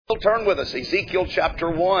Turn with us, Ezekiel chapter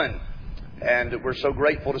 1. And we're so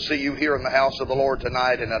grateful to see you here in the house of the Lord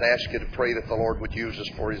tonight. And I'd ask you to pray that the Lord would use us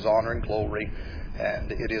for His honor and glory.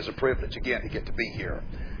 And it is a privilege, again, to get to be here.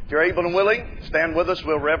 If you're able and willing, stand with us.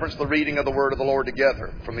 We'll reverence the reading of the Word of the Lord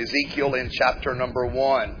together from Ezekiel in chapter number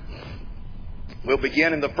 1. We'll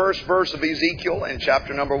begin in the first verse of Ezekiel in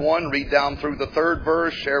chapter number 1. Read down through the third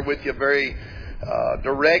verse. Share with you a very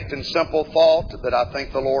direct and simple thought that I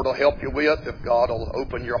think the Lord will help you with if God will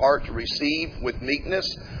open your heart to receive with meekness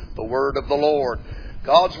the word of the Lord.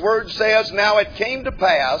 God's word says, "Now it came to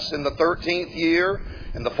pass in the 13th year,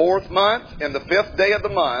 in the 4th month, in the 5th day of the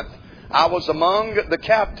month, I was among the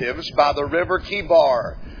captives by the river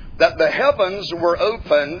Kibar, that the heavens were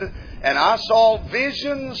opened, and I saw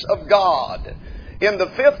visions of God. In the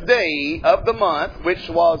 5th day of the month, which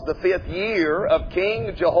was the 5th year of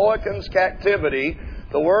King Jehoiakim's captivity,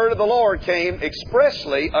 the word of the Lord came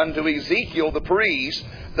expressly unto Ezekiel the priest,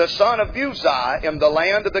 the son of Buzi, in the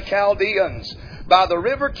land of the Chaldeans, by the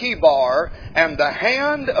river Kibar, and the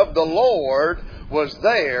hand of the Lord was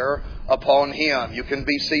there upon him." You can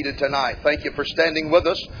be seated tonight. Thank you for standing with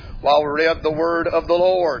us while we read the word of the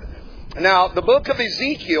Lord. Now, the book of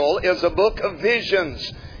Ezekiel is a book of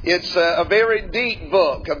visions. It's a very deep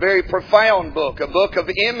book, a very profound book, a book of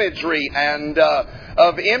imagery and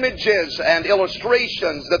of images and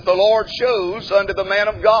illustrations that the Lord shows unto the man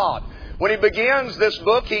of God. When he begins this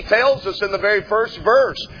book, he tells us in the very first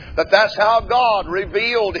verse that that's how God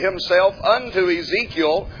revealed Himself unto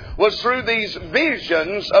Ezekiel, was through these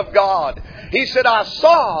visions of God. He said, "I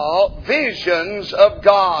saw visions of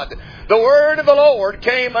God." The word of the Lord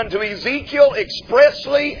came unto Ezekiel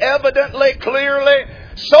expressly, evidently, clearly,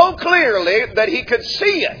 so clearly that he could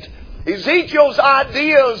see it. Ezekiel's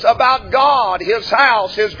ideas about God, His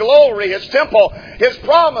house, His glory, His temple, His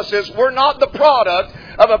promises were not the product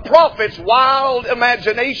of a prophet's wild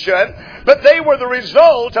imagination, but they were the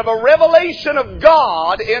result of a revelation of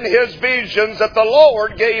God in His visions that the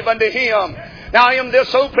Lord gave unto him. Now, in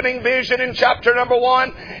this opening vision in chapter number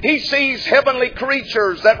 1, he sees heavenly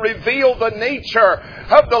creatures that reveal the nature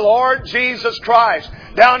of the Lord Jesus Christ.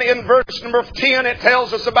 Down in verse number 10, it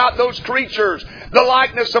tells us about those creatures. The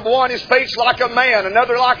likeness of one is face like a man,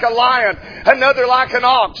 another like a lion, another like an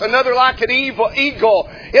ox, another like an eagle.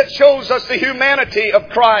 It shows us the humanity of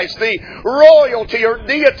Christ, the royalty or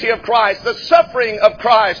deity of Christ, the suffering of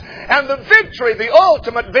Christ, and the victory, the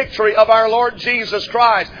ultimate victory of our Lord Jesus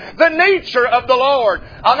Christ. The nature of the Lord.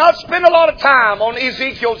 I'll not spend a lot of time on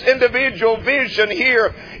Ezekiel's individual vision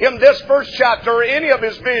here in this first chapter or any of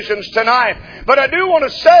his visions tonight. But I do want to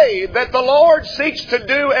say that the Lord seeks to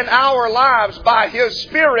do in our lives by His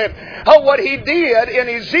Spirit what He did in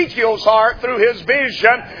Ezekiel's heart through his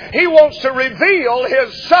vision. He wants to reveal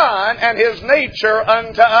His Son and His nature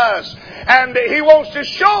unto us. And He wants to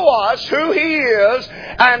show us who He is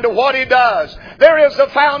and what He does. There is a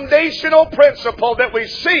foundational principle that we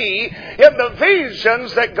see in the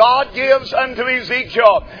visions that God gives unto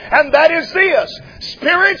Ezekiel. And that is this: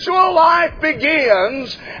 spiritual life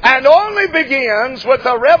begins and only begins with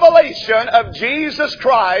a revelation of Jesus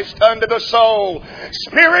Christ unto the soul.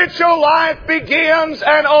 Spiritual life begins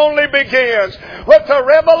and only begins with a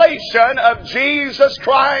revelation of Jesus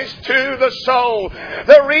Christ to the soul.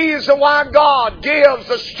 The reason why God gives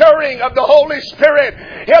the stirring of the Holy Spirit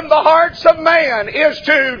in the hearts of man is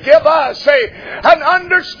to give us an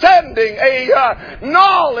understanding, a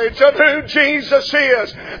knowledge of who Jesus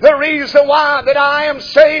is. The reason why that I am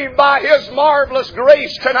saved by His marvelous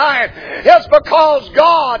grace tonight is because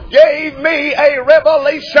God gave me a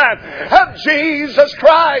revelation of Jesus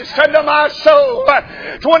Christ unto my soul.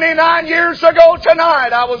 29 years ago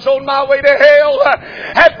tonight, I was on my way to hell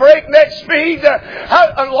at breakneck speed,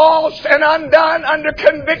 lost and undone under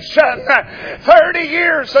conviction. 30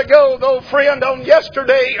 years ago, though, friend, on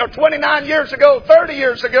yesterday, or 29 years ago, 30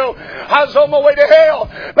 years ago, I was on my way to hell.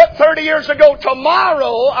 But 30 years ago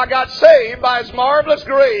tomorrow, I got saved by His marvelous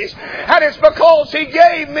grace. And it's because He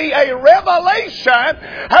gave me a revelation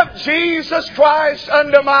of Jesus Christ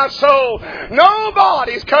unto my soul.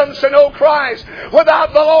 Nobody comes to know Christ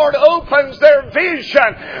without the Lord opens their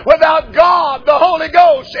vision, without God, the Holy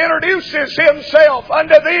Ghost, introduces Himself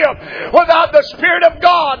unto them, without the Spirit of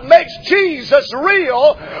God makes Jesus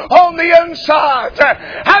real on the inside decide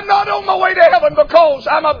I'm not on my way to heaven because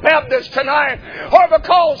I'm a Baptist tonight, or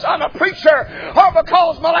because I'm a preacher, or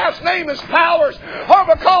because my last name is Powers,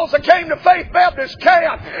 or because I came to Faith Baptist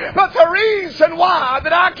Camp. But the reason why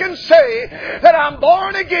that I can say that I'm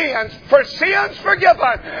born again, for sins forgiven,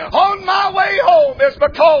 on my way home is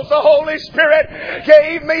because the Holy Spirit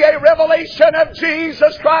gave me a revelation of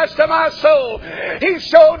Jesus Christ to my soul. He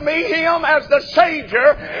showed me Him as the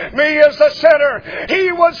Savior, me as the sinner.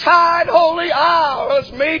 He was high and holy, I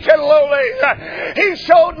was meek and lowly. He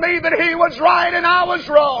showed me that He was right and I was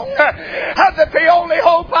wrong. That the only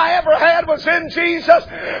hope I ever had was in Jesus.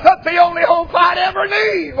 That the only hope I'd ever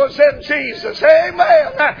need was in Jesus.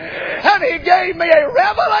 Amen. And He gave me a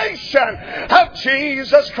revelation of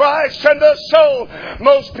Jesus Christ and the soul.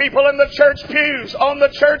 Most people in the church pews, on the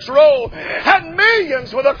church roll, had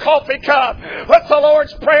millions with a coffee cup with the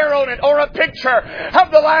Lord's Prayer on it, or a picture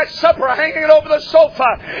of the Last Supper hanging over the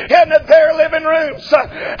sofa in their living rooms.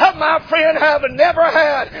 My friend, have never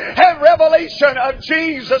had a revelation of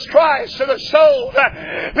Jesus Christ to the soul.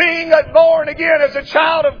 Being born again as a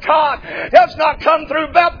child of God does not come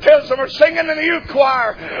through baptism or singing in the youth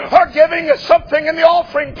choir or giving something in the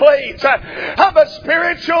offering plate. But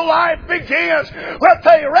spiritual life begins with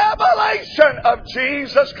a revelation of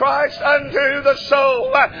Jesus Christ unto the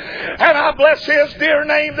soul. And I bless His dear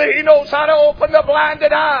name that He knows how to open the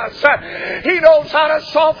blinded eyes. He knows how to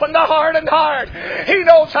soften the hardened heart. He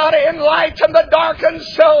knows how to enlighten the darkened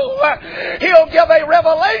soul. He'll give a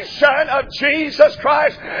revelation of Jesus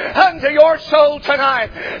Christ unto your soul tonight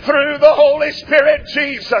through the Holy Spirit.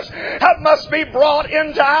 Jesus must be brought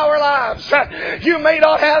into our lives. You may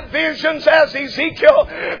not have visions as Ezekiel,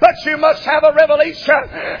 but you must have a revelation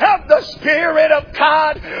of the Spirit of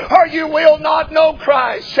God, or you will not know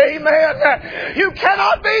Christ. Amen. You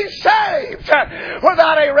cannot be saved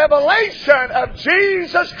without a revelation of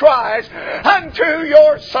Jesus Christ unto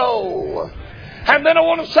your soul. And then I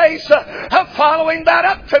want to say, following that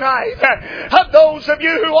up tonight, those of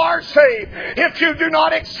you who are saved, if you do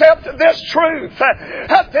not accept this truth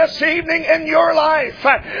this evening in your life,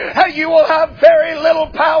 you will have very little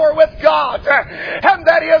power with God. And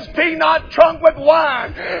that is, be not drunk with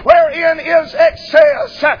wine, wherein is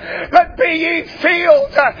excess, but be ye filled,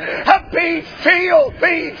 be filled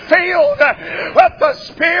with the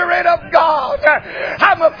Spirit of God.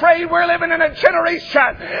 I'm afraid we're living in a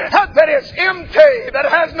generation that is empty, that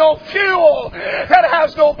has no fuel, that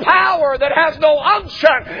has no power, that has no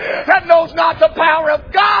unction, that knows not the power of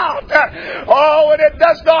God. Oh, and it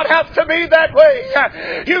does not have to be that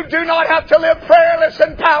way. You do not have to live prayerless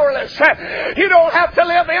and powerless. You don't have to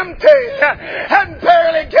live empty and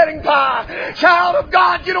barely getting by. Child of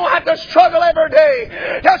God, you don't have to struggle every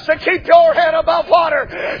day just to keep your head above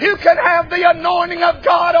water. You can have the anointing of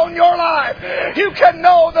God on your life. You can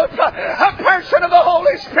know the person of the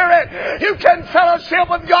Holy Spirit. You can fellowship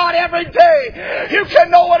with God every day. You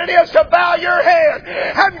can know what it is to bow your head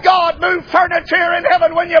and God move furniture in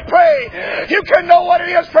heaven when you pray. You can know what it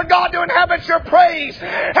is for God to inhabit your praise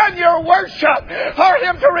and your worship, for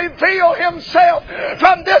Him to reveal Himself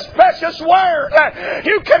from this precious Word.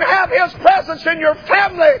 You can have His presence in your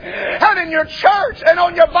family and in your church and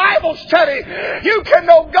on your Bible study. You can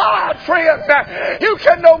know God, friend. You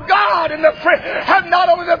can know God in the free, and not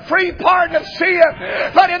only the free pardon of sin,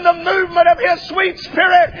 but in the movement of His sweet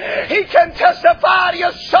Spirit. He can testify to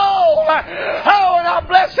your soul. Oh, and I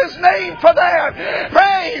bless His name for that.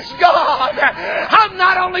 Praise God. I'm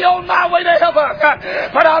not only on my way to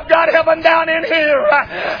heaven, but I've got heaven down in here.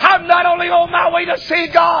 I'm not only on my way to see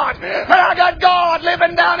God, but I got God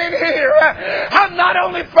living down in here. I'm not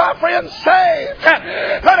only, my friend, saved,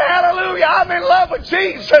 but hallelujah, I'm in love with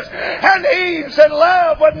Jesus, and He's in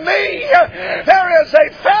love with me. There is a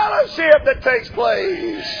fellowship that takes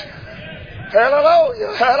place.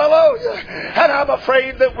 Hallelujah, hallelujah. And I'm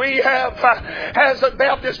afraid that we have, as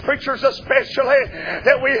Baptist preachers especially,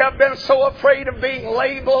 that we have been so afraid of being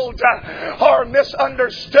labeled or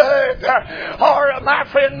misunderstood or, my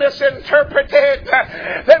friend, misinterpreted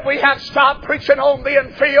that we have stopped preaching on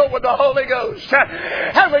being filled with the Holy Ghost.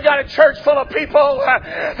 And we got a church full of people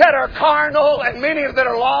that are carnal, and many that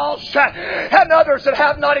are lost, and others that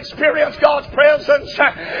have not experienced God's presence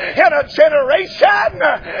in a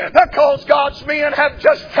generation, because God God's men have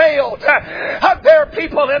just failed. There are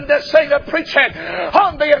people in this thing of preaching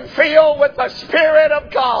on being filled with the Spirit of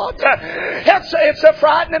God. It's a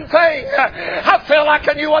frightening thing. I felt like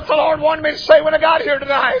I knew what the Lord wanted me to say when I got here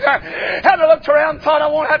tonight. And I looked around and thought I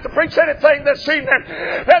won't have to preach anything this evening.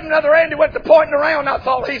 Then another Andy went to pointing around. I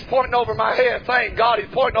thought, he's pointing over my head. Thank God he's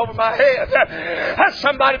pointing over my head. That's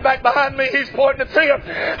somebody back behind me. He's pointing it to him.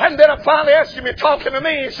 And then I finally asked him, "You talking to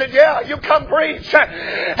me?" He said, "Yeah, you come preach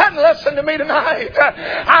and listen to me tonight.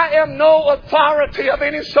 I am no authority of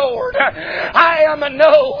any sort. I'm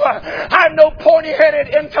no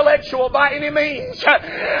pointy-headed intellectual by any means.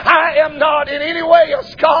 I am not in any way a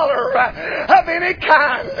scholar of any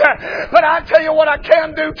kind. But I tell you what I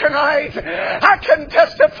can do tonight. I can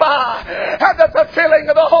testify that the filling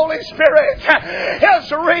of the Holy Spirit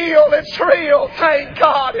is real. It's real. Thank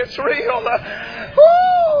God it's real.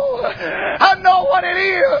 Woo! I know what it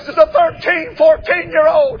is as a 13,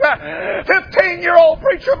 14-year-old, 15-year-old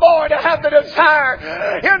preacher boy to have the desire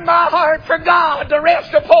in my heart for God to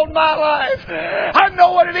rest upon my life. I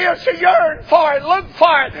know what it is to yearn for it, look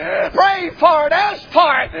for it, pray for it, ask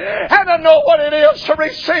for it. And I know what it is to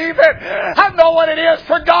receive it. I know what it is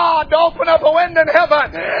for God to open up a window in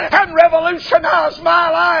heaven and revolutionize my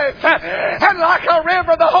life. And like a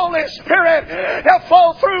river, the Holy Spirit to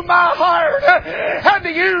flow through my heart and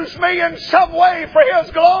to use me in some way for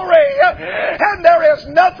His glory. And there is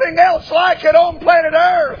nothing else like it on planet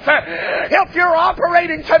Earth. If you're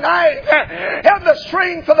operating tonight in the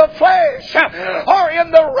strength of the flesh or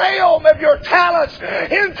in the realm of your talents,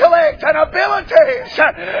 intellect, and abilities,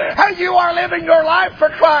 and you are living your life for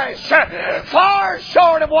Christ, far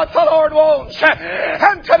short of what the Lord wants.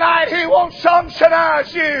 And tonight He wants to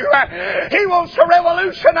unctionize you. He wants to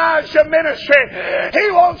revolutionize your ministry.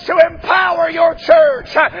 He wants to empower your church.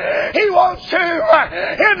 He wants to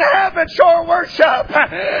inhabit your worship.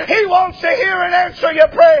 He wants to hear and answer your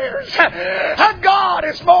prayers. And God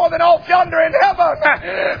is more than off yonder in heaven.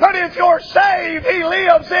 But if you're saved, He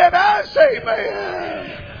lives in us.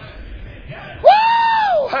 Amen.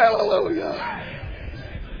 Woo! Hallelujah.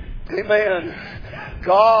 Amen.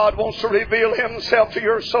 God wants to reveal Himself to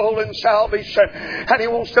your soul in salvation. And He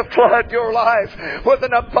wants to flood your life with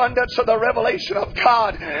an abundance of the revelation of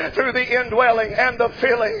God through the indwelling and the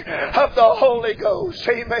filling of the Holy Ghost.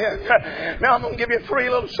 Amen. Now I'm going to give you 3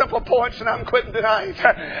 little simple points and I'm quitting tonight.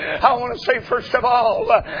 I want to say first of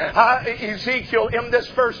all, Ezekiel in this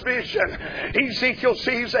first vision, Ezekiel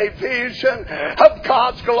sees a vision of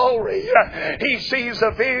God's glory. He sees a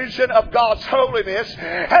vision of God's holiness,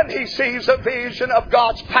 and he sees a vision of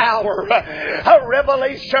God's power, a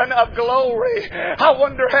revelation of glory. I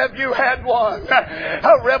wonder, have you had one?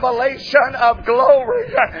 A revelation of glory.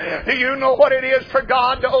 Do you know what it is for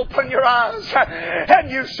God to open your eyes and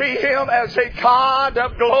you see Him as a God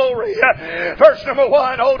of glory? Verse number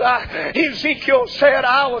 1, Ezekiel said,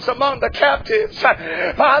 "I was among the captives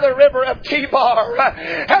by the river of Tibar,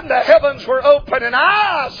 and the heavens were open, and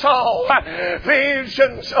I saw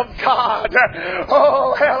visions of God."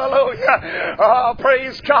 Oh, hallelujah. Oh,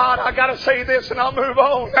 praise God. I got to say this and I'll move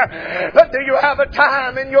on. But do you have a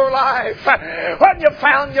time in your life when you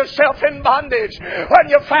found yourself in bondage, when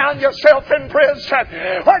you found yourself in prison,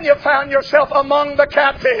 when you found yourself among the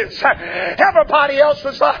captives? Everybody else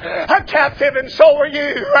was a captive and so were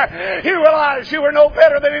you. You realized you were no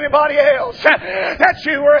better than anybody else, that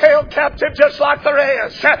you were held captive just like the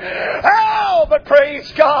rest. Oh, but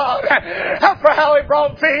praise God for how He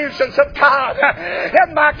brought visions of God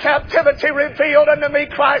in my captivity, revealed unto me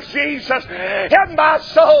Christ Jesus in my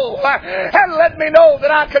soul, and let me know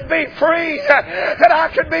that I could be free, that I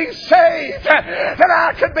could be saved, that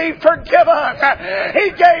I could be forgiven.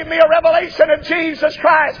 He gave me a revelation of Jesus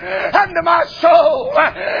Christ unto my soul,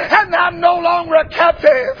 and I'm no longer a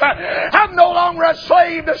captive. I'm no longer a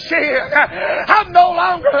slave to sin. I'm no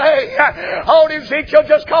longer old Ezekiel,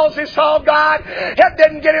 just because he saw God, it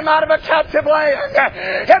didn't get him out of a captive land.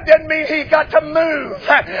 It didn't mean he got to move.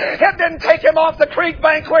 It didn't take him off the creek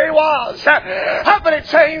bank where he was. But it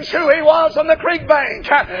changed who he was on the creek bank.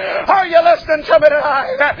 Are you listening to me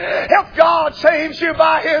tonight? If God saves you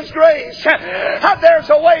by His grace, there's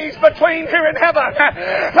a ways between here and heaven.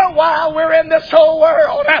 But while we're in this whole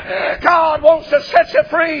world, God wants to set you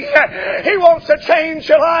free. He wants to change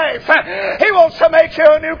your life. He wants to make you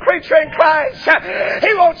a new creature in Christ.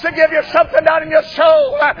 He wants to give you something down in your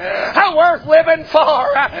soul worth living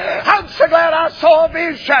for. I'm so glad I saw a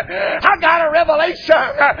vision. I got a revelation.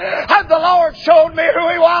 And the Lord showed me who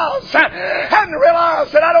He was, and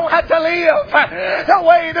realized that I don't have to live the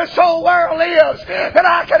way this whole world lives, that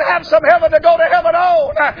I can have some heaven to go to heaven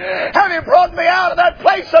on. And He brought me out of that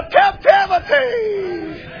place of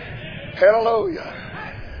captivity.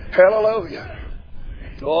 Hallelujah. Hallelujah.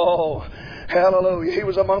 Oh, hallelujah. He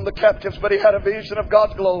was among the captives, but he had a vision of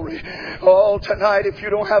God's glory. Oh, tonight, if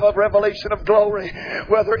you don't have a revelation of glory,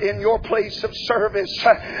 whether in your place of service,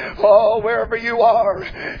 oh, wherever you are,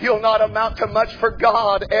 you'll not amount to much for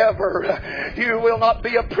God ever. You will not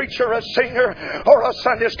be a preacher, a singer, or a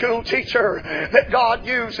Sunday school teacher that God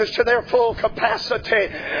uses to their full capacity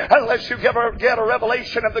unless you ever get a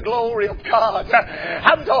revelation of the glory of God.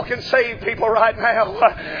 I'm talking saved people right now.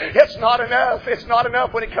 It's not enough. It's not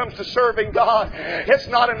enough when it comes to serving God. It's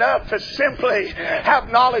not enough to simply have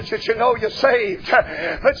knowledge that you know you're saved,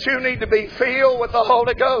 but you need to be filled with the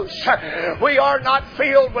Holy Ghost. We are not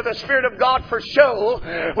filled with the Spirit of God for show.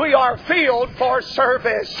 We are filled for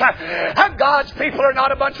service. And God's people are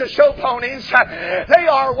not a bunch of show ponies. They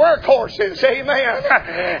are workhorses. Amen.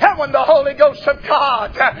 And when the Holy Ghost of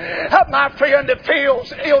God, my friend,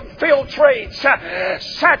 infiltrates,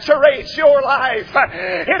 saturates your life,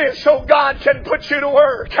 it is so God can put you to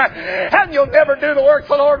work. And you'll never do the work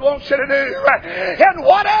the Lord wants you to do. And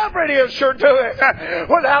whatever it is you're doing,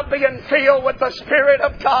 without being filled with the Spirit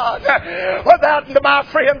of God, without, my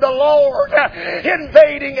friend, the Lord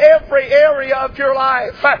invading every area of your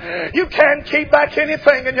life, you can't keep back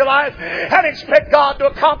anything in your life and expect God to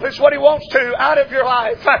accomplish what He wants to out of your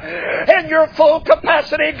life. In your full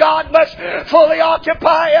capacity, God must fully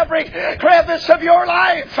occupy every crevice of your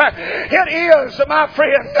life. It is, my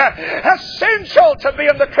friend, essential to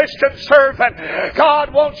being the Christian servant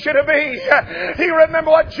God wants you to be. Do you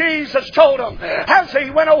remember what Jesus told him as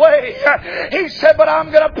He went away? He said, but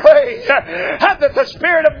I'm going to pray that the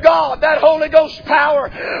Spirit of God, that Holy Ghost power,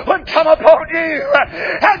 would come upon you,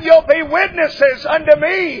 and you'll be witnesses unto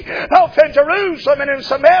me, both in Jerusalem and in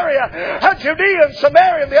Samaria, and Judea and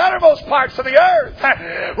Samaria, and the uttermost parts of the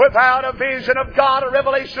earth. Without a vision of God, a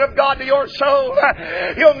revelation of God to your soul,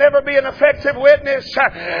 you'll never be an effective witness.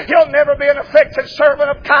 You'll never be an effective servant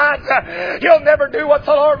of God. You'll never do what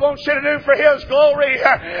the Lord wants you to do for His glory.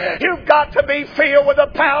 You've got to be filled with the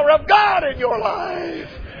power of God in your life.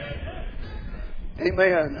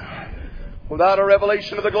 Amen. Without a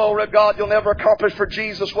revelation of the glory of God, you'll never accomplish for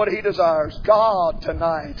Jesus what He desires. God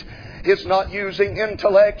tonight is not using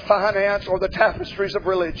intellect, finance, or the tapestries of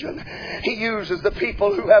religion. He uses the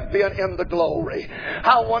people who have been in the glory.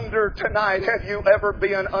 I wonder tonight, have you ever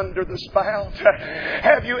been under the spout?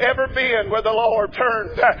 Have you ever been where the Lord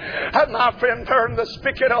turned, my friend, turned the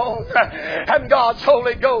spigot on, and God's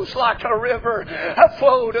Holy Ghost like a river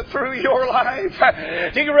flowed through your life?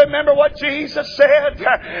 Do you remember what Jesus said?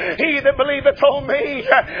 He that believeth on me,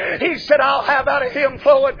 He said, I'll have out of him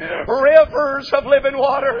flowing rivers of living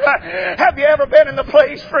water. Have you ever been in the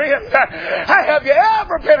place, friend? Have you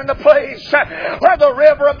ever been in the place where the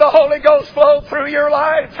river of the Holy Ghost flowed through your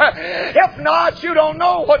life? If not, you don't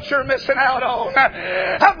know what you're missing out on.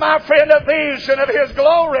 My friend, a vision of His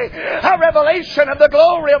glory, a revelation of the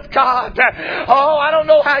glory of God. Oh, I don't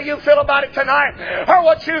know how you feel about it tonight or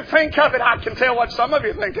what you think of it. I can tell what some of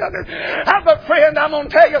you think of it. But friend, I'm going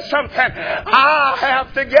to tell you something. I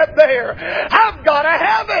have to get there. I've got to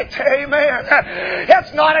have it. Amen.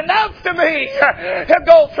 It's not enough to me to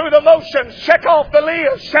go through the motions, check off the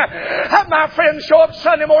list, have my friends show up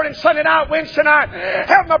Sunday morning, Sunday night, Wednesday night,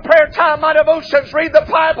 have my prayer time, my devotions, read the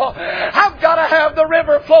Bible. I've got to have the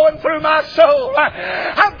river flowing through my soul.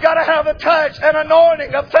 I've got to have the touch and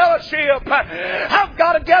anointing of fellowship. I've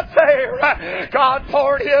got to get there. God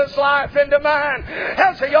poured His life into mine.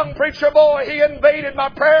 As a young preacher boy, He invaded my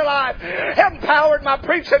prayer life, empowered my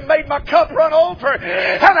preaching, made my cup run over,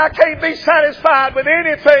 and I can't be satisfied with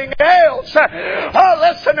anything else. Oh,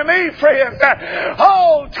 listen to me, friend.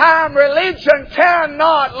 Old-time religion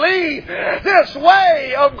cannot lead this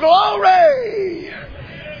way of glory,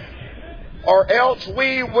 or else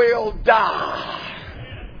we will die.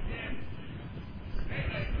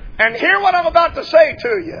 And hear what I'm about to say to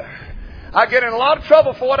you. I get in a lot of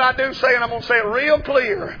trouble for what I do say, and I'm going to say it real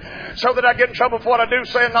clear so that I get in trouble for what I do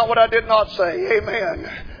say and not what I did not say.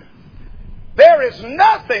 Amen. There is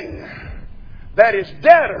nothing that is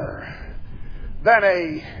deader than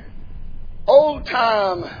a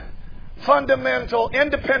old-time, fundamental,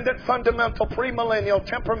 independent, fundamental, premillennial,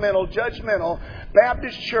 temperamental, judgmental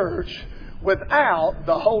Baptist church without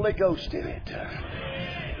the Holy Ghost in it.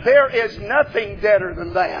 There is nothing deader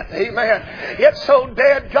than that. Amen. It's so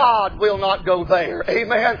dead God will not go there.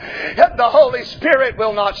 Amen. The Holy Spirit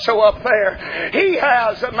will not show up there. He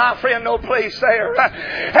has, my friend, no place there.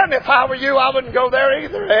 And if I were you, I wouldn't go there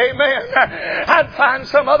either. Amen. I'd find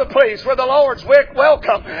some other place where the Lord's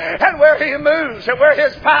welcome and where He moves and where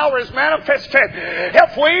His power is manifested.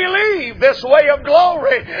 If we leave this way of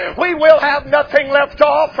glory, we will have nothing left to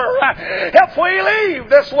offer. If we leave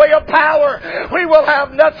this way of power, we will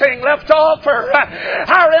have nothing left to offer.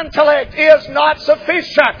 Our intellect is not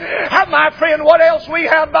sufficient. My friend, what else we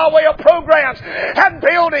have by way of programs and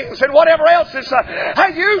buildings and whatever else is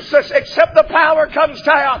useless except the power comes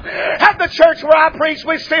down. At the church where I preach,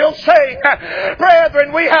 we still sing,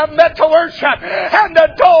 brethren, we have met to worship and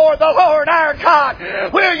adore the Lord our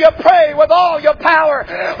God. Will you pray with all your power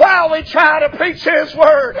while we try to preach His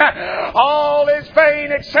Word? All is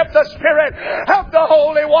vain except the Spirit of the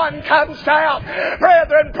Holy One comes down.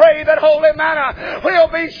 Brethren, pray that holy manna will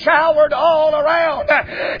be showered all around.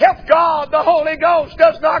 If God, the Holy Ghost,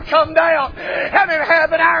 does not come down and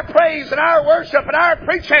inhabit our praise and our worship and our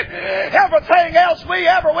preaching, everything else we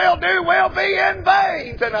ever will do will be in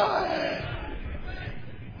vain tonight.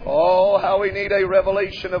 Oh, how we need a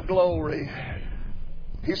revelation of glory.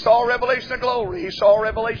 He saw a revelation of glory. He saw a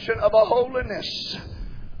revelation of a holiness.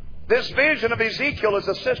 This vision of Ezekiel is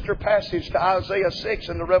a sister passage to Isaiah 6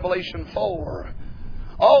 and to Revelation 4.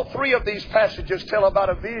 All three of these passages tell about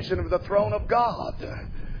a vision of the throne of God.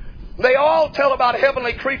 They all tell about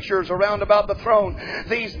heavenly creatures around about the throne.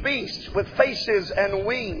 These beasts with faces and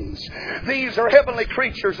wings. These are heavenly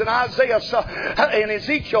creatures. And Isaiah saw, and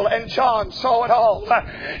Ezekiel and John saw it all.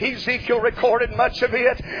 Ezekiel recorded much of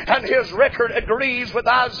it, and his record agrees with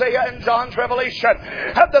Isaiah and John's revelation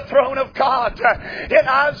of the throne of God. In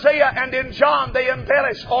Isaiah and in John, they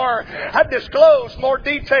embellish or disclose more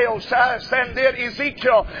details than did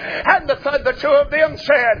Ezekiel. And the two of them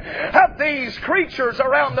said, of these creatures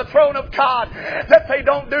around the throne of God, that they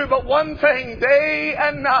don't do but one thing day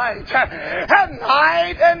and night, and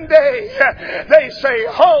night and day. They say,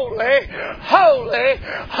 holy, holy,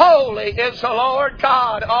 holy is the Lord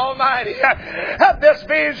God Almighty. This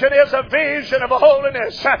vision is a vision of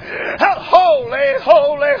holiness. Holy,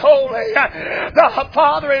 holy, holy. The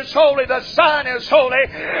Father is holy. The Son is holy.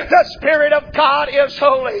 The Spirit of God is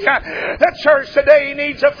holy. The church today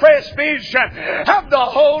needs a fresh vision of the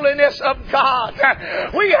holiness of God.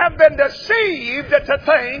 We have been deceived to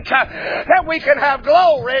think that we can have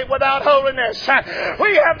glory without holiness.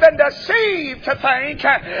 We have been deceived to think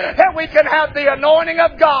that we can have the anointing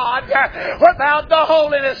of God without the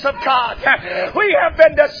holiness of God. We have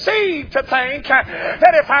been deceived to think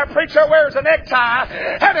that if our preacher wears a necktie,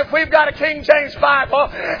 and if we've got a King James Bible,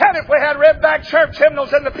 and if we had red-back church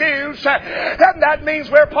hymnals in the pews, then that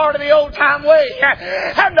means we're part of the old-time way.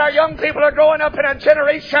 And our young people are growing up in a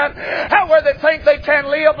generation where they think they can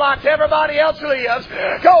live like everybody else lives,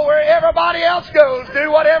 go where everybody else goes, do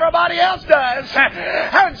what everybody else does,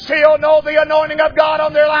 and still know the anointing of God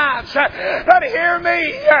on their lives. But hear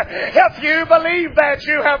me, if you believe that,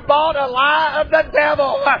 you have bought a lie of the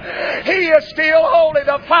devil. He is still holy.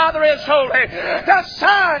 The Father is holy. The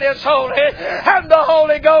Son is holy. And the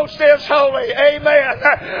Holy Ghost is holy. Amen.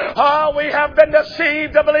 Oh, we have been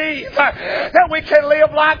deceived to believe that we can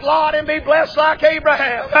live like Lot and be blessed like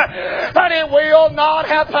Abraham. But it will not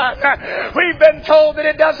happen. We've been told that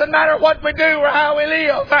it doesn't matter what we do or how we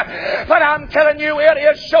live. But I'm telling you, it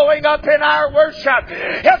is showing up in our worship.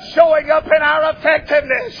 It's showing up in our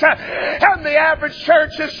effectiveness. And the average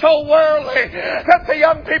church is so worldly that the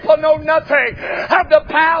young people know nothing of the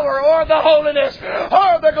power or the holiness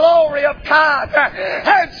or the glory of God.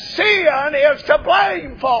 And sin is to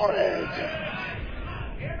blame for it.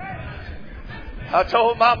 I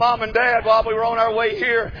told my mom and dad while we were on our way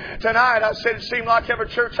here tonight, I said it seemed like every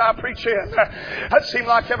church I preach in, it seemed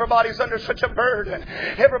like everybody's under such a burden.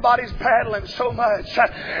 Everybody's battling so much.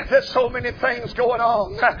 There's so many things going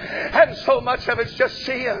on. And so much of it's just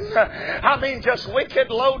sin. I mean just wicked,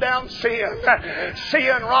 low-down sin.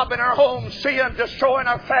 Sin robbing our homes. Sin destroying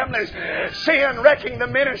our families. Sin wrecking the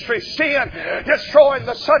ministry. Sin destroying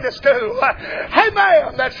the Sunday school.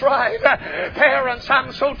 Amen. That's right. Parents,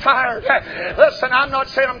 I'm so tired. Listen, I'm not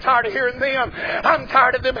saying I'm tired of hearing them. I'm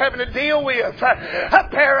tired of them having to deal with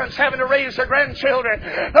parents having to raise their grandchildren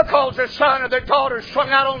because their son or their daughter strung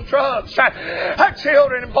out on drugs.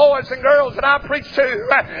 Children and boys and girls that I preached to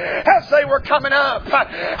as they were coming up.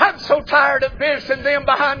 I'm so tired of visiting them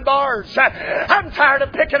behind bars. I'm tired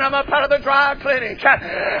of picking them up out of the dry clinic.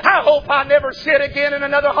 I hope I never sit again in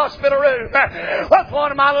another hospital room with one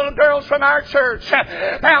of my little girls from our church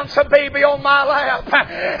bounce a baby on my lap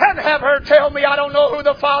and have her tell me I don't know who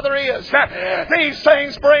the Father is. These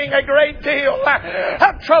things bring a great deal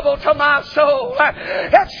of trouble to my soul.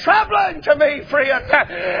 It's troubling to me, friend,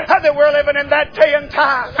 that we're living in that day and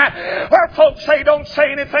time where folks say, don't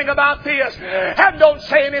say anything about this and don't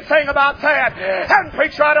say anything about that. And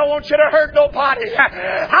preacher, I don't want you to hurt nobody.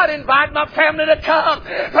 I'd invite my family to come,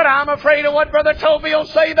 but I'm afraid of what Brother Toby will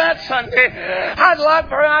say that Sunday. I'd love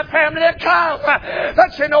for my family to come,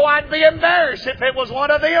 but you know, I'd be embarrassed if it was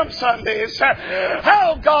one of them Sundays.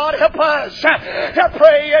 Oh, God, help us to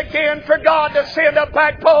pray again for God to send a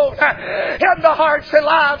backbone in the hearts and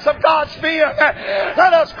lives of God's men.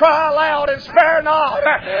 Let us cry aloud and spare not.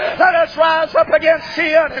 Let us rise up against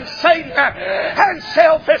sin and Satan and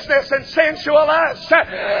selfishness and sensual lust.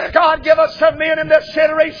 God, give us some men in this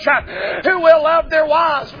generation who will love their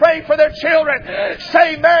wives, pray for their children,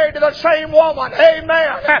 stay married to the same woman.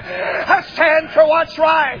 Amen. Stand for what's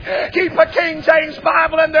right. Keep a King James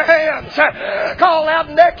Bible in their hands. Call out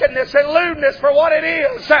nakedness and lewdness for what it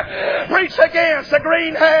is. Preach against the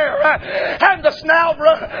green hair and the snout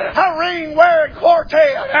ring wearing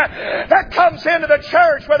quartet that comes into the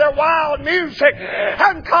church with their wild music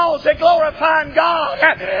and calls it glorifying God.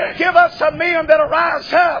 Give us some men that'll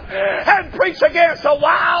rise up and preach against the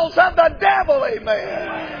wiles of the devil.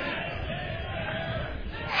 Amen.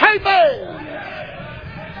 Amen.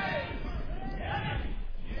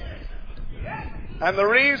 And the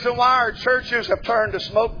reason why our churches have turned to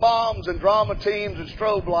smoke bombs and drama teams and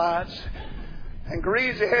strobe lights and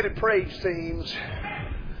greasy-headed praise teams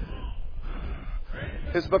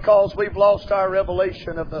is because we've lost our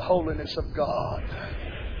revelation of the holiness of God.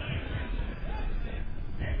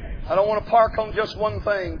 I don't want to park on just one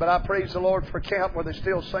thing, but I praise the Lord for a camp where they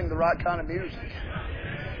still sing the right kind of music.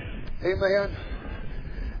 Amen.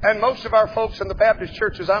 And most of our folks in the Baptist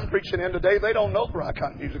churches I'm preaching in today, they don't know the right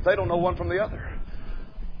kind of music. They don't know one from the other.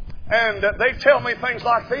 And they tell me things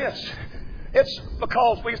like this. It's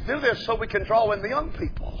because we do this so we can draw in the young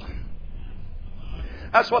people.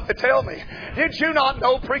 That's what they tell me. Did you not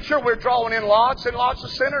know, preacher, we're drawing in lots and lots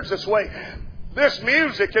of sinners this way. This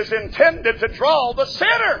music is intended to draw the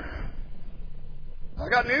sinner. I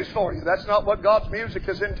got news for you. That's not what God's music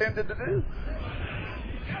is intended to do.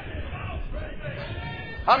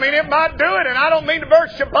 I mean, it might do it, and I don't mean to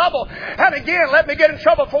burst your bubble. And again, let me get in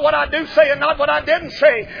trouble for what I do say and not what I didn't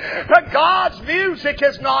say. But God's music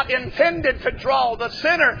is not intended to draw the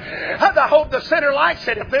sinner. I hope the sinner likes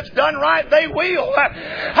it. If it's done right, they will.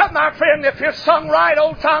 My friend, if it's sung right,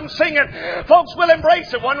 old-time singing, folks will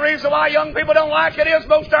embrace it. One reason why young people don't like it is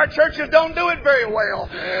most of our churches don't do it very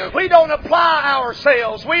well. We don't apply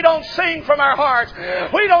ourselves. We don't sing from our hearts.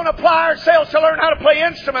 We don't apply ourselves to learn how to play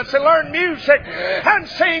instruments and learn music and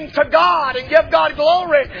sing to God and give God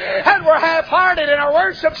glory. And we're half-hearted in our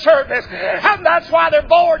worship service. And that's why they're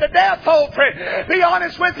bored to death, old friend. Be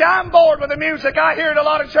honest with you, I'm bored with the music I hear in a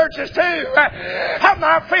lot of churches too. I'm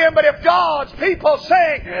my friend, but if God's people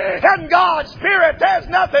sing in God's Spirit, there's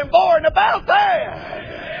nothing boring about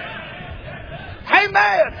that.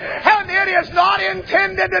 Amen. And it is not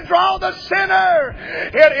intended to draw the sinner.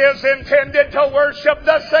 It is intended to worship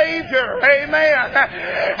the Savior. Amen.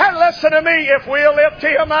 And listen to me, if we'll lift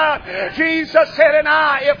Him up, Jesus said, and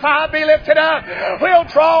if I be lifted up, will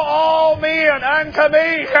draw all men unto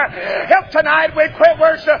me. If tonight we quit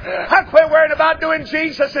worship, I quit worrying about doing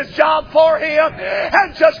Jesus' job for Him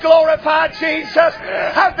and just glorify Jesus,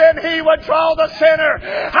 and then He would draw the sinner.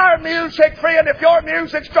 Our music, friend, if your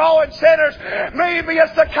music's drawing sinners, maybe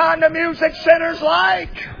it's the kind of music sinners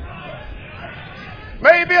like.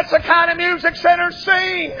 Maybe it's the kind of music sinners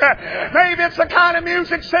sing. Maybe it's the kind of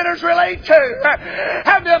music sinners relate to.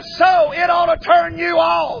 And if so, it ought to turn you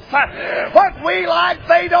off. What we like,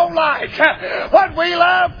 they don't like. What we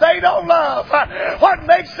love, they don't love. What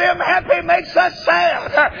makes them happy makes us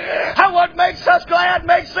sad. And what makes us glad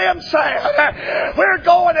makes them sad. We're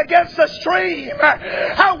going against the stream.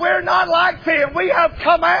 And we're not like them. We have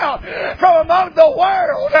come out from among the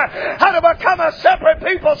world and have become a separate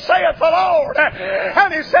people, saith the Lord.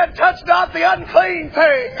 And He said, touch not the unclean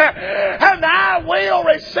thing, and I will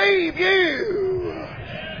receive you.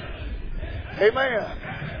 Amen.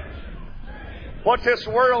 What this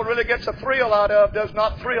world really gets a thrill out of does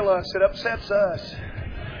not thrill us. It upsets us.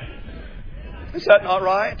 Is that not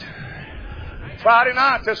right? Friday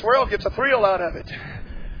night, this world gets a thrill out of it.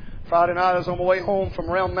 Friday night, I was on my way home from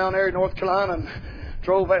around Mount Airy, North Carolina, and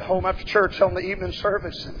drove back home after church on the evening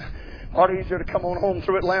service. And A lot easier to come on home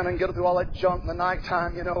through Atlanta and get through all that junk in the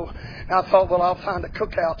nighttime, you know. And I thought, well, I'll find a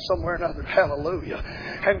cookout somewhere or another. Hallelujah.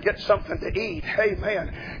 And get something to eat.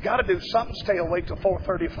 Amen. Got to do something. Stay awake till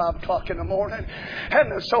 4:30, 5 o'clock in the morning.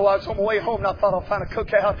 And so I was on my way home and I thought I'll find a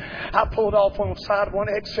cookout. I pulled off on the side of one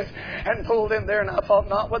exit and pulled in there, and I thought,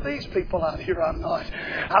 not with these people out here, I'm not.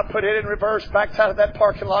 I put it in reverse, backed out of that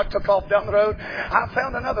parking lot, took off down the road. I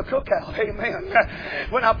found another cookout. Amen.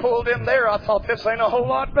 When I pulled in there, I thought, this ain't a whole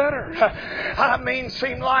lot better. I mean,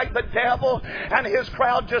 seemed like the devil and his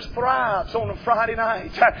crowd just thrives on a Friday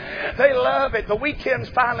night. They love it. The weekends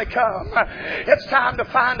finally come. It's time to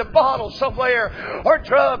find a bottle somewhere, or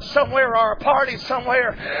drugs somewhere, or a party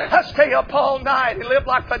somewhere. I stay up all night and live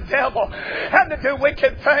like the devil and to do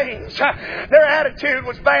wicked things. Their attitude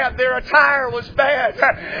was bad. Their attire was bad.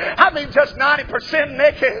 I mean, just 90%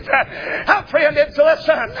 naked. Our friend didn't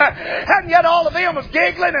listen. And yet all of them was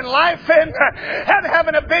giggling and laughing and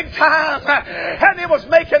having a big time. And it was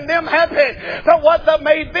making them happy. But what that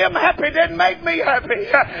made them happy didn't make me happy.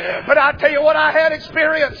 But I tell you what I had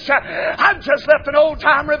experienced. I just left an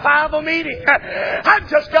old-time revival meeting. I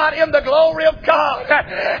just got in the glory of God.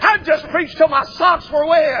 I just preached till my socks were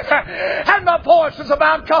wet. And my voice was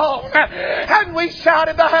about gone. And we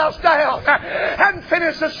shouted the house down. And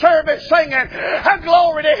finished the service singing, and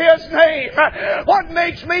glory to His name. What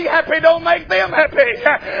makes me happy don't make them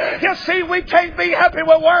happy. You see, we can't be happy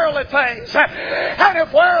with worldly things. And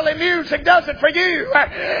if worldly music does it for you,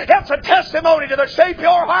 it's a testimony to the shape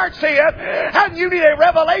your heart's in. And you need a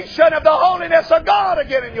revelation of the holiness of God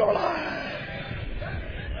again in your life.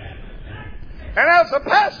 And as a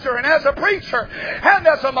pastor and as a preacher and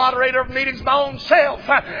as a moderator of meetings my own self,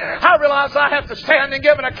 I realize I have to stand and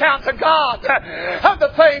give an account to God of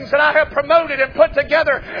the things that I have promoted and put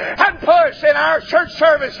together and pushed in our church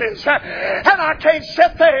services. And I can't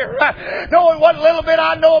sit there knowing what little bit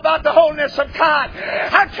I know about the holiness of God.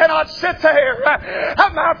 I cannot sit there,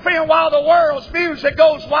 my friend, while the world's music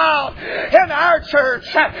goes wild in our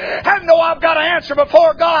church and know I've got to answer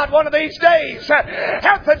before God one of these days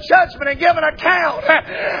at the judgment and give an account.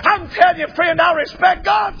 I'm telling you, friend, I respect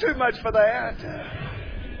God too much for that.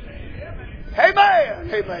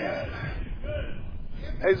 Amen. Amen.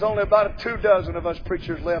 There's only about 24 of us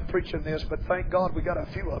preachers left preaching this, but thank God we got a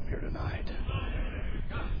few up here tonight.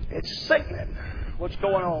 It's sickening what's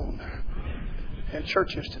going on in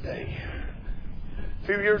churches today. A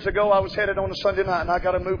few years ago, I was headed on a Sunday night, and I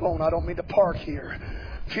got to move on. I don't mean to park here.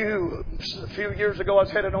 A few years ago, I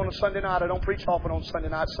was headed on a Sunday night. I don't preach often on Sunday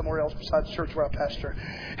nights somewhere else besides the church where I pastor.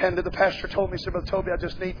 And the pastor told me, he said, Brother Toby, I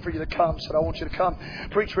just need for you to come. Said, I want you to come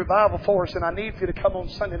preach revival for us. And I need for you to come on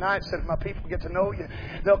Sunday night. Said, if my people get to know you,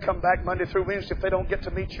 they'll come back Monday through Wednesday. If they don't get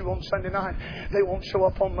to meet you on Sunday night, they won't show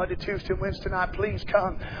up on Monday, Tuesday, Wednesday night. Please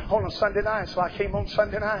come on a Sunday night. So I came on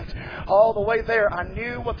Sunday night. All the way there, I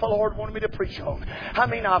knew what the Lord wanted me to preach on. I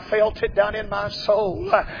mean, I felt it down in my soul.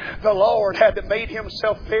 The Lord had made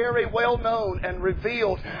Himself very well known and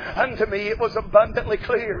revealed unto me. It was abundantly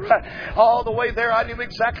clear. All the way there, I knew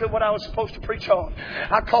exactly what I was supposed to preach on.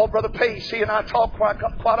 I called Brother Pace. He and I talked quite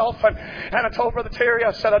often. And I told Brother Terry,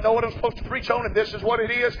 I said, I know what I'm supposed to preach on, and this is what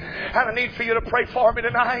it is. And I need for you to pray for me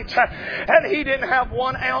tonight. And he didn't have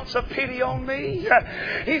 1 ounce of pity on me.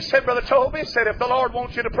 He said, Brother Toby, said, if the Lord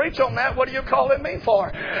wants you to preach on that, what are you calling me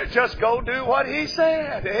for? Just go do what He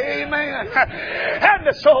said. Amen.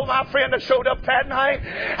 And so my friend showed up that night.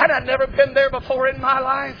 And I'd never been there before in my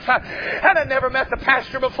life. And I'd never met the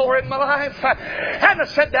pastor before in my life. And I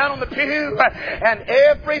sat down on the pew. And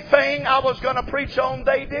everything I was going to preach on,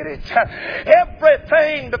 they did it.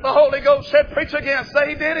 Everything that the Holy Ghost said preach against,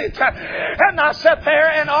 they did it. And I sat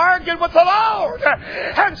there and argued with the Lord.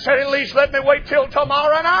 And said, at least let me wait till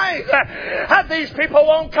tomorrow night. And these people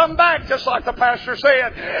won't come back, just like the pastor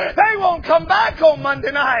said. They won't come back on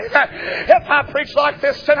Monday night if I preach like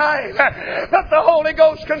this tonight. But the Holy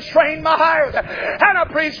Ghost constrained my heart, and I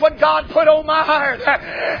preached what God put on my heart.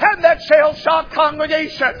 And that shell-shocked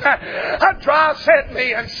congregation dry set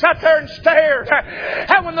me and sat there and stared.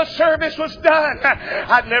 And when the service was done,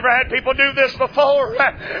 I'd never had people do this before,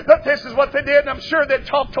 but this is what they did, and I'm sure they'd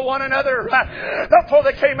talk to one another before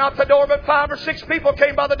they came out the door. But 5 or 6 people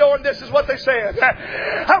came by the door, and this is what they said.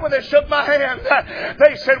 And when they shook my hand,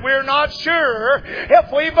 they said, we're not sure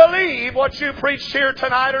if we believe what you preached here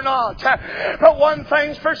tonight or not, but one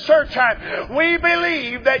thing's for certain, we believe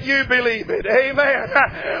believe that you believe it. Amen.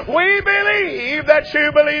 We believe that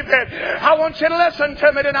you believe it. I want you to listen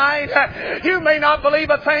to me tonight. You may not believe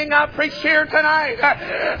a thing I preach here tonight,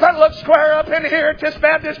 but look square up in here at this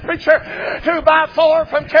Baptist preacher 2x4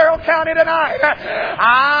 from Carroll County tonight.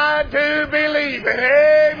 I do believe it.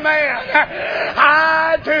 Amen.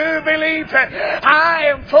 I do believe it. I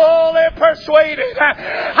am fully persuaded.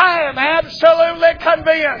 I am absolutely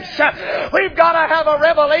convinced. We've got to have a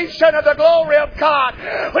revelation of the glory of God.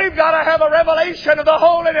 We've got to have a revelation of the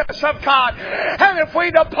holiness of God. And if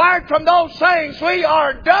we depart from those things, we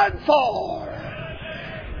are done for.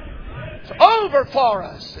 It's over for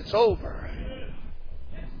us. It's over.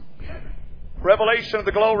 Revelation of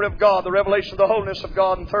the glory of God, the revelation of the holiness of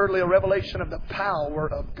God, and thirdly, a revelation of the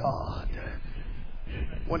power of God.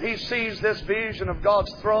 When he sees this vision of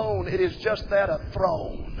God's throne, it is just that, a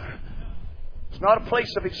throne. It's not a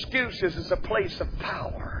place of excuses, it's a place of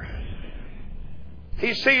power.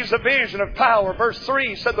 He sees a vision of power. Verse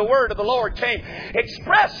 3 said the word of the Lord came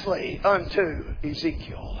expressly unto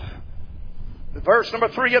Ezekiel. Verse number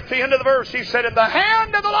 3, at the end of the verse, he said, and the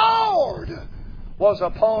hand of the Lord was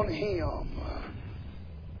upon him.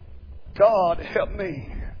 God, help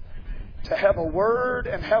me to have a word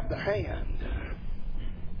and have the hand.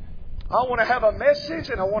 I want to have a message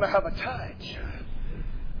and I want to have a touch.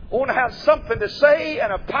 I want to have something to say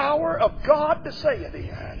and a power of God to say it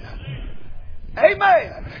in.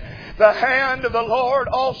 Amen. The hand of the Lord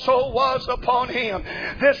also was upon him.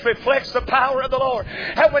 This reflects the power of the Lord.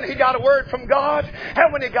 And when he got a word from God,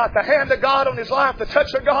 and when he got the hand of God on his life, the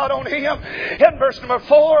touch of God on him, in verse number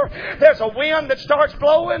 4, there's a wind that starts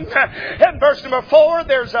blowing. In verse number 4,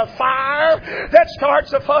 there's a fire that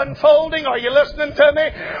starts unfolding. Are you listening to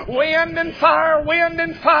me? Wind and fire, wind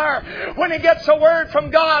and fire. When he gets a word from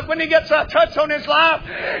God, when he gets a touch on his life,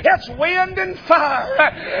 it's wind and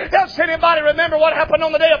fire. Does anybody remember what happened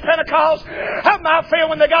on the day of Pentecost? How I feel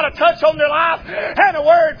when they got a touch on their life and a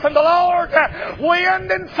word from the Lord. Wind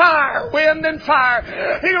and fire, wind and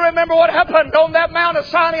fire. Do you remember what happened on that Mount of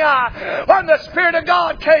Sinai when the Spirit of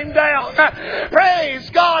God came down? Praise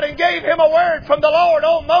God, and gave him a word from the Lord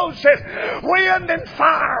on Moses. Wind and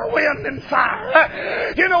fire, wind and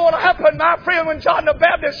fire. You know what happened, my friend, when John the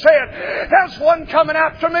Baptist said, there's one coming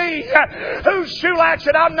after me whose shoe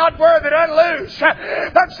latchet I'm not worthy to unloose,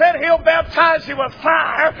 but said he'll baptize you with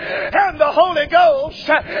fire and the Holy Ghost,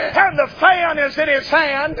 and the fan is in his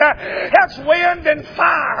hand. That's wind and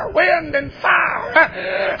fire, wind and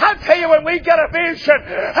fire. I tell you, when we get a vision,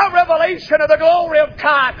 a revelation of the glory of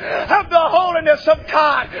God, of the holiness of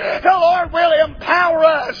God, the Lord will empower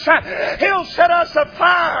us. He'll set us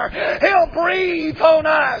afire. He'll breathe on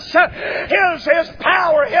us. His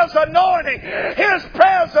power, His anointing, His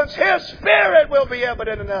presence, His Spirit will be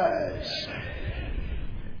evident in us.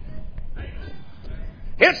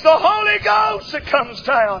 It's the Holy Ghost that comes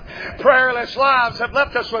down. Prayerless lives have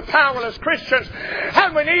left us with powerless Christians.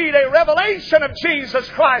 And we need a revelation of Jesus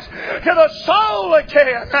Christ to the soul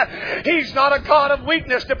again. He's not a God of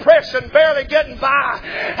weakness, depression, barely getting by,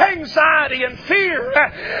 anxiety and fear.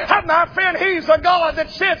 And my friend, He's a God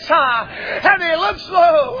that sits high and He looks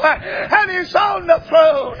low and He's on the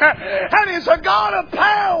throne. And He's a God of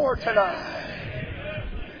power tonight.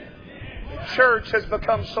 Church has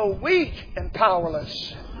become so weak and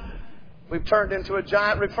powerless, we've turned into a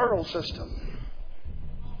giant referral system.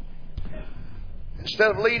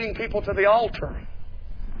 Instead of leading people to the altar,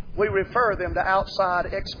 we refer them to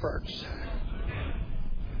outside experts.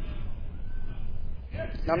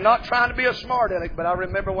 Now, I'm not trying to be a smart aleck, but I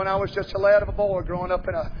remember when I was just a lad of a boy growing up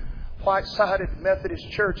in a white-sided Methodist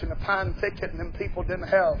church in the pine thicket, and them people didn't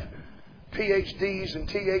have PhDs and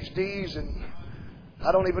THDs, and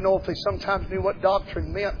I don't even know if they sometimes knew what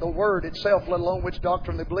doctrine meant, the word itself, let alone which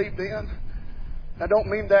doctrine they believed in. I don't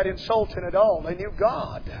mean that insulting at all. They knew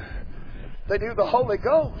God. They knew the Holy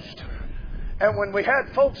Ghost. And when we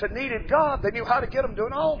had folks that needed God, they knew how to get them to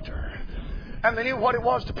an altar. And they knew what it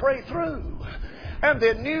was to pray through. And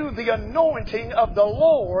they knew the anointing of the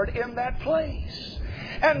Lord in that place.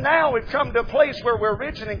 And now we've come to a place where we're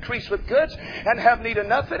rich and increased with goods and have need of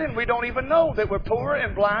nothing, and we don't even know that we're poor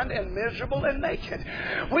and blind and miserable and naked.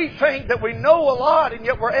 We think that we know a lot, and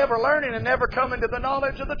yet we're ever learning and never coming to the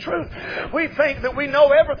knowledge of the truth. We think that we know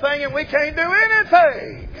everything and we can't do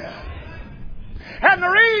anything. And the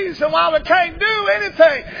reason why we can't do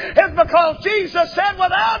anything is because Jesus said,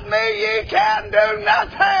 without me ye can do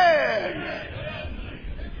nothing.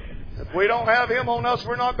 If we don't have Him on us,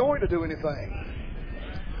 we're not going to do anything.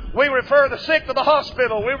 We refer the sick to the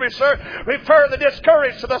hospital. We refer the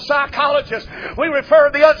discouraged to the psychologist. We refer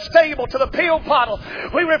the unstable to the pill bottle.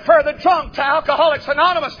 We refer the drunk to Alcoholics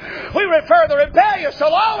Anonymous. We refer the rebellious to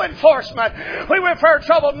law enforcement. We refer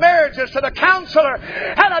troubled marriages to the counselor.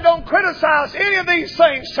 And I don't criticize any of these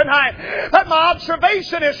things tonight. But my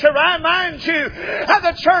observation is to remind you of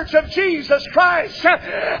the Church of Jesus Christ.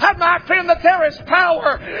 And my friend, that there is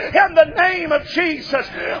power in the name of Jesus.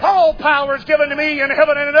 All power is given to me in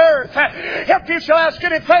heaven and in earth. If you shall ask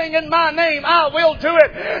anything in my name, I will do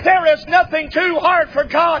it. There is nothing too hard for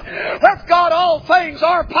God. With God all things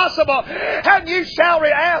are possible. And you shall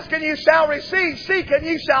ask and you shall receive. Seek and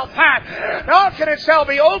you shall find. Knock and it shall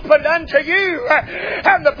be opened unto you.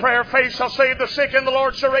 And the prayer faith shall save the sick, and the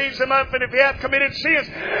Lord shall raise them up. And if you have committed sins,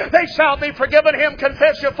 they shall be forgiven him.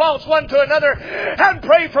 Confess your faults one to another and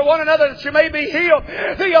pray for one another that you may be healed.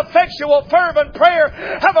 The effectual fervent prayer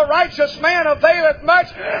of a righteous man availeth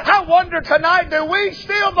much. I wonder tonight, do we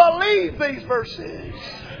still believe these verses?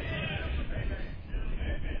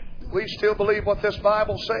 We still believe what this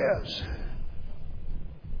Bible says.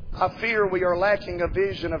 I fear we are lacking a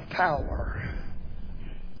vision of power.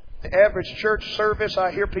 The average church service,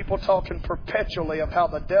 I hear people talking perpetually of how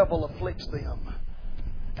the devil afflicts them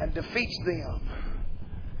and defeats them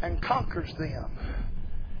and conquers them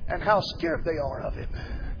and how scared they are of him.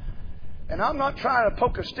 And I'm not trying to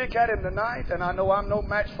poke a stick at him tonight, and I know I'm no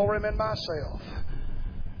match for him in myself.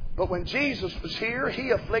 But when Jesus was here,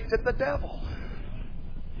 he afflicted the devil.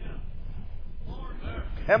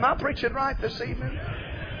 Am I preaching right this evening?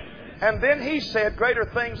 And then he said, greater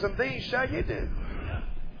things than these shall you do.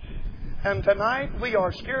 And tonight we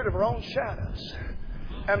are scared of our own shadows.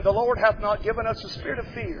 And the Lord hath not given us a spirit of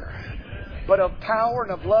fear, but of power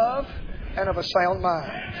and of love and of a sound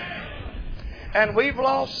mind. And we've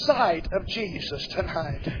lost sight of Jesus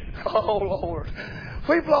tonight. Oh, Lord.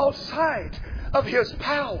 We've lost sight of His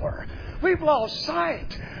power. We've lost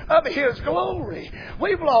sight of His glory.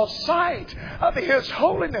 We've lost sight of His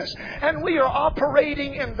holiness. And we are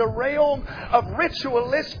operating in the realm of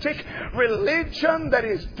ritualistic religion that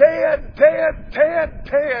is dead, dead, dead,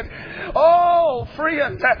 dead. Oh,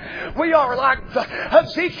 friend, we are like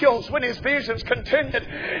Ezekiel's when his visions continued.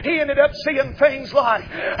 He ended up seeing things like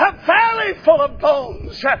a valley full of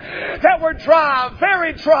bones that were dry,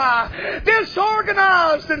 very dry,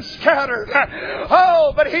 disorganized and scattered.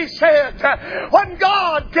 Oh, but he said, when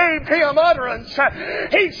God gave him utterance,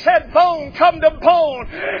 he said, bone come to bone,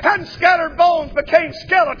 and scattered bones became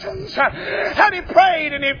skeletons. And he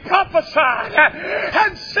prayed and he prophesied,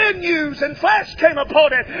 and sinews and flesh came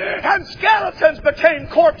upon it, and skeletons became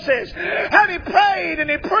corpses. And he prayed and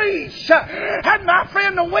he preached, and my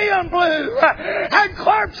friend, the wind blew, and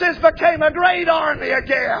corpses became a great army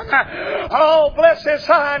again. Oh, bless His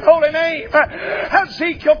high and holy name.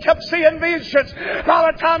 Ezekiel kept seeing visions.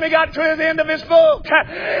 By the time he got to the end of his book,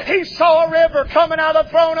 he saw a river coming out of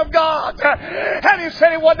the throne of God. And he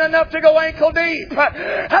said it wasn't enough to go ankle deep.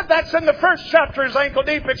 And that's in the first chapter, his ankle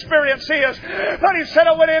deep experience is. But he said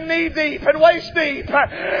I went in knee deep and waist deep,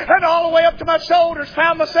 and all the way up to my shoulders,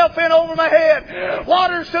 found myself in over my head.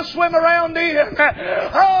 Waters to swim around in.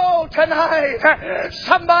 Oh, tonight,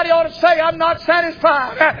 somebody ought to say, I'm not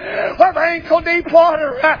satisfied with ankle deep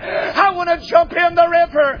water. I want to jump in the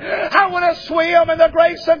river. I want to swim in the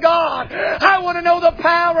grace of God. I want to know the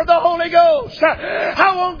power of the Holy Ghost.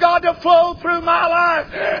 I want God to flow through my life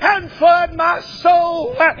and flood my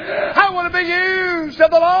soul. I want to be used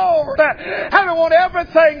of the Lord. And I want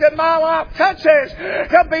everything that my life touches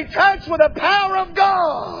to be touched with the power of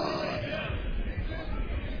God.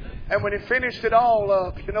 And when he finished it all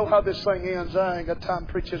up, you know how this thing ends. I ain't got time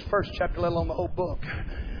to preach his first chapter, let alone the whole book.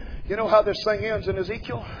 You know how this thing ends in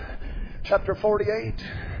Ezekiel? Chapter 48.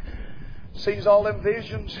 Sees all them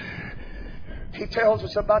visions. He tells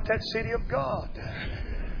us about that city of God.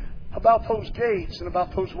 About those gates and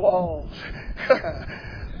about those walls.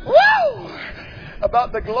 Woo!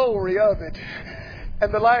 About the glory of it.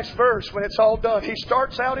 And the last verse, when it's all done, he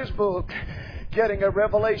starts out his book getting a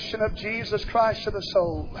revelation of Jesus Christ to the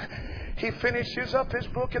soul. He finishes up his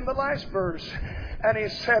book in the last verse. And he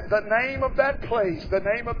said, the name of that place, the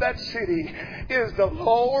name of that city is the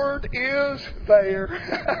Lord is there.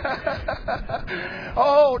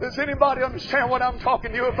 Oh, does anybody understand what I'm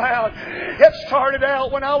talking to you about? It started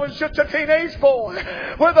out when I was just a teenage boy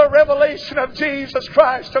with a revelation of Jesus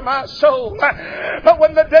Christ to my soul. But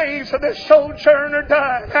when the days of this sojourn are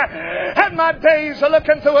done, and my days of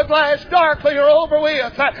looking through a glass darkly are over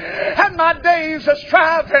with, and my days of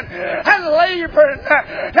striving and laboring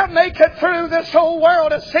to make it through this old whole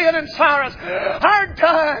world of sin and sorrows are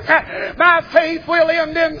done, my faith will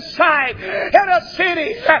end in sight in a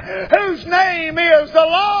city whose name is the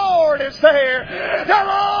Lord is there. The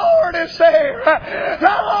Lord is there.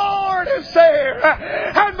 The Lord is there.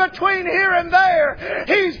 And between here and there,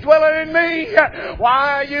 He's dwelling in me.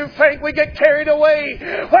 Why you think we get carried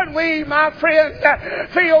away when we, my friend,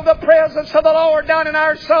 feel the presence of the Lord down in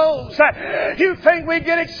our souls? You think we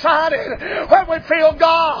get excited when we feel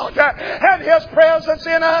God and His presence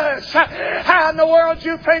in us? How in the world do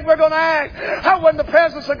you think we're going to act when the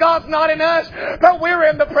presence of God's not in us, but we're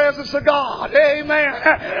in the presence of God?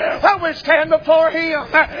 Amen. When we stand before Him,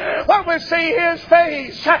 when we see His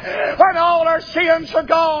face, when all our sins are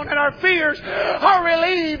gone and our fears are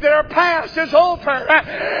relieved and our past is over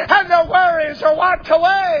and the worries are wiped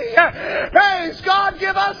away. Praise God,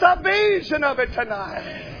 give us a vision of it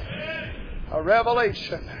tonight. A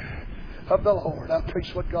revelation of the Lord. I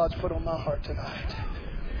preach what God's put on my heart tonight.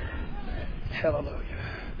 Hallelujah.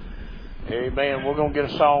 Amen. We're going to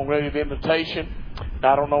get a song ready, the invitation.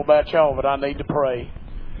 I don't know about y'all, but I need to pray.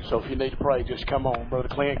 So if you need to pray, just come on. Brother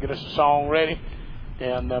Clint, get us a song ready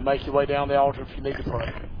and make your way down the altar if you need to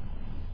pray.